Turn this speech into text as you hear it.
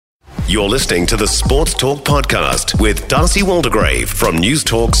You're listening to the Sports Talk Podcast with Darcy Waldegrave from News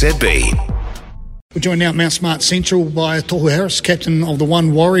Talk ZB. We're joined now at Mount Smart Central by Tohu Harris, captain of the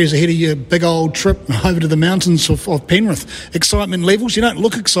One Warriors, ahead of your big old trip over to the mountains of Penrith. Excitement levels? You don't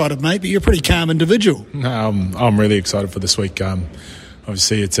look excited, mate, but you're a pretty calm individual. I'm really excited for this week.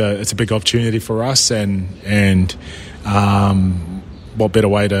 Obviously, it's a big opportunity for us, and what better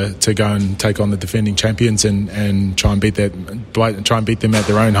way to go and take on the defending champions and try and beat them at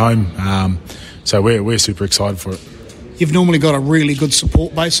their own home. So we're super excited for it. You've normally got a really good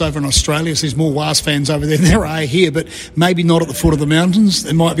support base over in Australia, so there's more WAS fans over there than there are here, but maybe not at the foot of the mountains.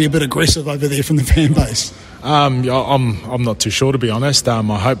 It might be a bit aggressive over there from the fan base. I'm not too sure, to be honest. I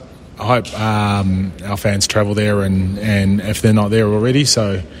hope our fans travel there, and if they're not there already,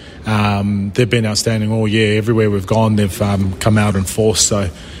 so they've been outstanding all year. Everywhere we've gone, they've come out in force, so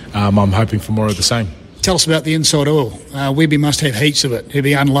I'm hoping for more of the same. Tell us about the inside oil. Webby must have heaps of it. He'll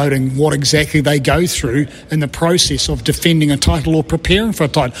be unloading what exactly they go through in the process of defending a title or preparing for a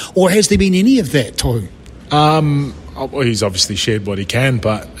title. Or has there been any of that, Tohu? Well, he's obviously shared what he can,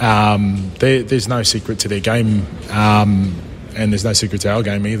 but there's no secret to their game, and there's no secret to our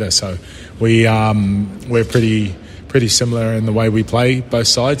game either. So we're pretty similar in the way we play both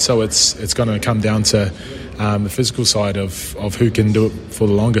sides. So it's going to come down to the physical side of who can do it for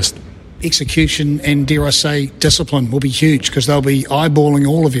the longest. Execution and, dare I say, discipline will be huge because they'll be eyeballing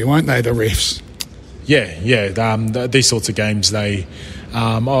all of you, won't they, the refs? Yeah. These sorts of games,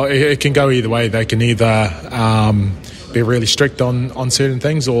 it can go either way. They can either be really strict on certain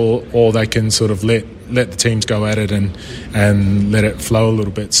things, or they can sort of let the teams go at it and let it flow a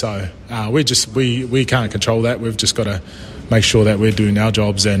little bit. So we can't control that. We've just got to make sure that we're doing our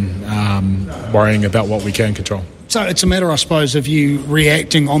jobs and worrying about what we can control. So it's a matter, I suppose, of you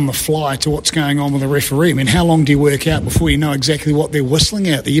reacting on the fly to what's going on with the referee. I mean, how long do you work out before you know exactly what they're whistling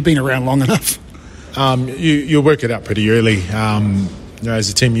out there? You've been around long enough. You work it out pretty early. As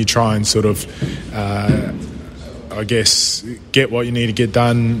a team, you try and sort of, I guess, get what you need to get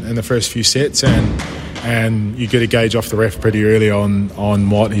done in the first few sets, and you get a gauge off the ref pretty early on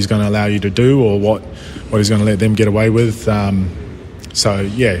what he's going to allow you to do or what he's going to let them get away with.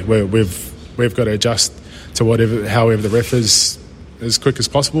 We've got to adjust to however the ref is as quick as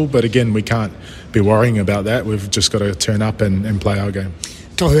possible, but again, we can't be worrying about that. We've just got to turn up and play our game.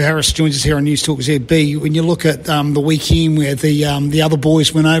 Tohu Harris joins us here on News Talk ZB. When you look at the weekend where the other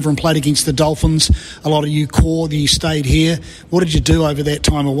boys went over and played against the Dolphins, a lot of you stayed here. What did you do over that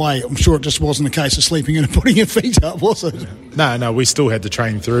time away? I'm sure it just wasn't a case of sleeping in and putting your feet up, was it? No, we still had to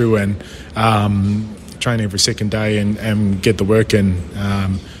train through and train every second day and get the work in.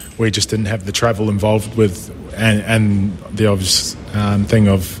 We just didn't have the travel involved with and the obvious thing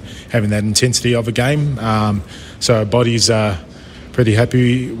of having that intensity of a game. So our bodies are pretty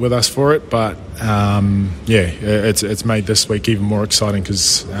happy with us for it, but it's made this week even more exciting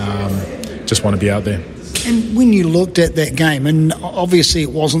because just want to be out there. And when you looked at that game, and obviously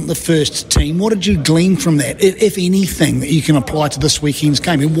it wasn't the first team, what did you glean from that, if anything, that you can apply to this weekend's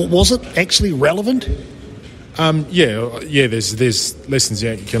game? And was it actually relevant? There's lessons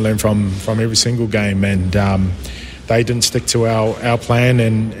you can learn from every single game, and they didn't stick to our plan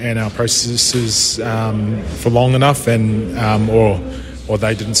and our processes for long enough, and or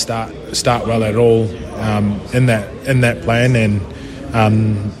they didn't start well at all in that plan, and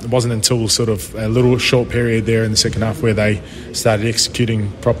it wasn't until sort of a little short period there in the second half where they started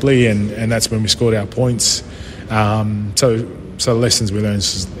executing properly, and that's when we scored our points. So the lessons we learned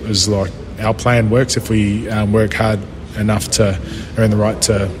is like our plan works if we work hard enough to earn the right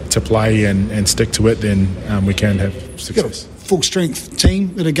to play and stick to it, then we can have success. Full strength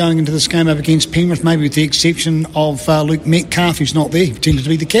team that are going into this game up against Penrith, maybe with the exception of Luke Metcalf, who's not there. He pretended to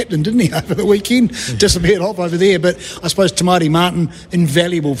be the captain, didn't he, over the weekend? Disappeared off over there. But I suppose Tamati Martin,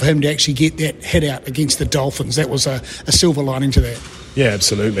 invaluable for him to actually get that hit out against the Dolphins. That was a silver lining to that. Yeah,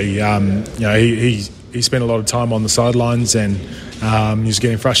 absolutely. He spent a lot of time on the sidelines, and he was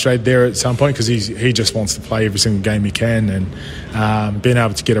getting frustrated there at some point because he just wants to play every single game he can, and being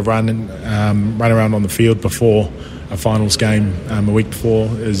able to get a run around on the field before a finals game a week before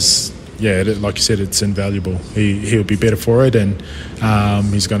is, like you said, it's invaluable. He'll be better for it, and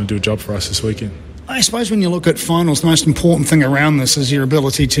he's going to do a job for us this weekend. I suppose when you look at finals, the most important thing around this is your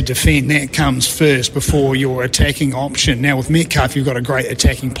ability to defend. That comes first before your attacking option. Now with Metcalf, you've got a great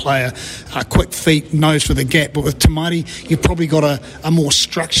attacking player, quick feet, nose for the gap. But with Tamati, you've probably got a more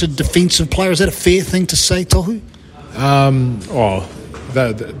structured defensive player. Is that a fair thing to say, Tohu?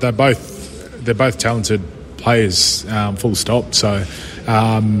 They're both talented players, full stop. So,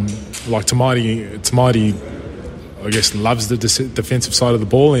 like Tamati I guess, loves the defensive side of the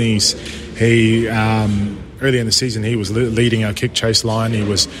ball, and he early in the season he was leading our kick chase line. He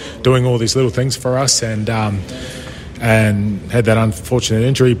was doing all these little things for us, and had that unfortunate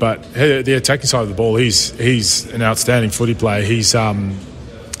injury. But the attacking side of the ball, he's an outstanding footy player. He's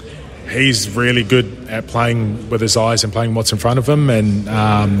really good at playing with his eyes and playing what's in front of him,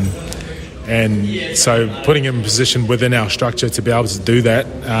 and so putting him in position within our structure to be able to do that,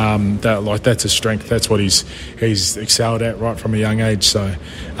 that's a strength. That's what he's excelled at right from a young age. So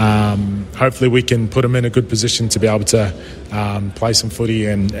hopefully we can put him in a good position to be able to play some footy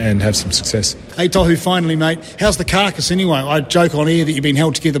and have some success. Hey Tohu, finally mate, how's the carcass anyway? I joke on air that you've been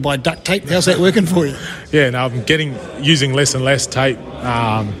held together by duct tape. How's that working for you? Yeah, no, I'm using less and less tape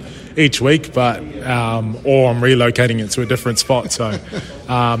each week, but or I'm relocating it to a different spot. So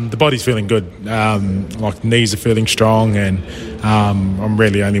the body's feeling good. Like knees are feeling strong, and I'm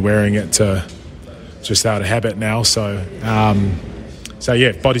really only wearing it to just out of habit now. So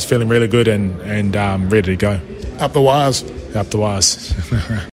yeah, body's feeling really good and ready to go. Up the wires. Up the wires.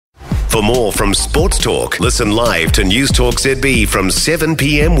 For more from Sports Talk, listen live to News Talk ZB from 7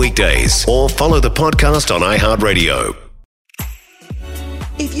 p.m. weekdays, or follow the podcast on iHeartRadio.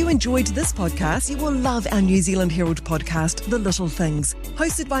 If you enjoyed this podcast, you will love our New Zealand Herald podcast, The Little Things,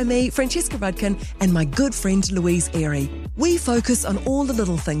 hosted by me, Francesca Rudkin, and my good friend Louise Airy. We focus on all the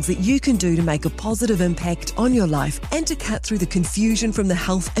little things that you can do to make a positive impact on your life and to cut through the confusion from the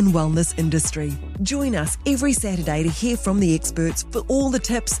health and wellness industry. Join us every Saturday to hear from the experts for all the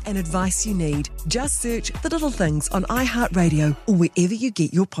tips and advice you need. Just search The Little Things on iHeartRadio or wherever you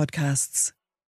get your podcasts.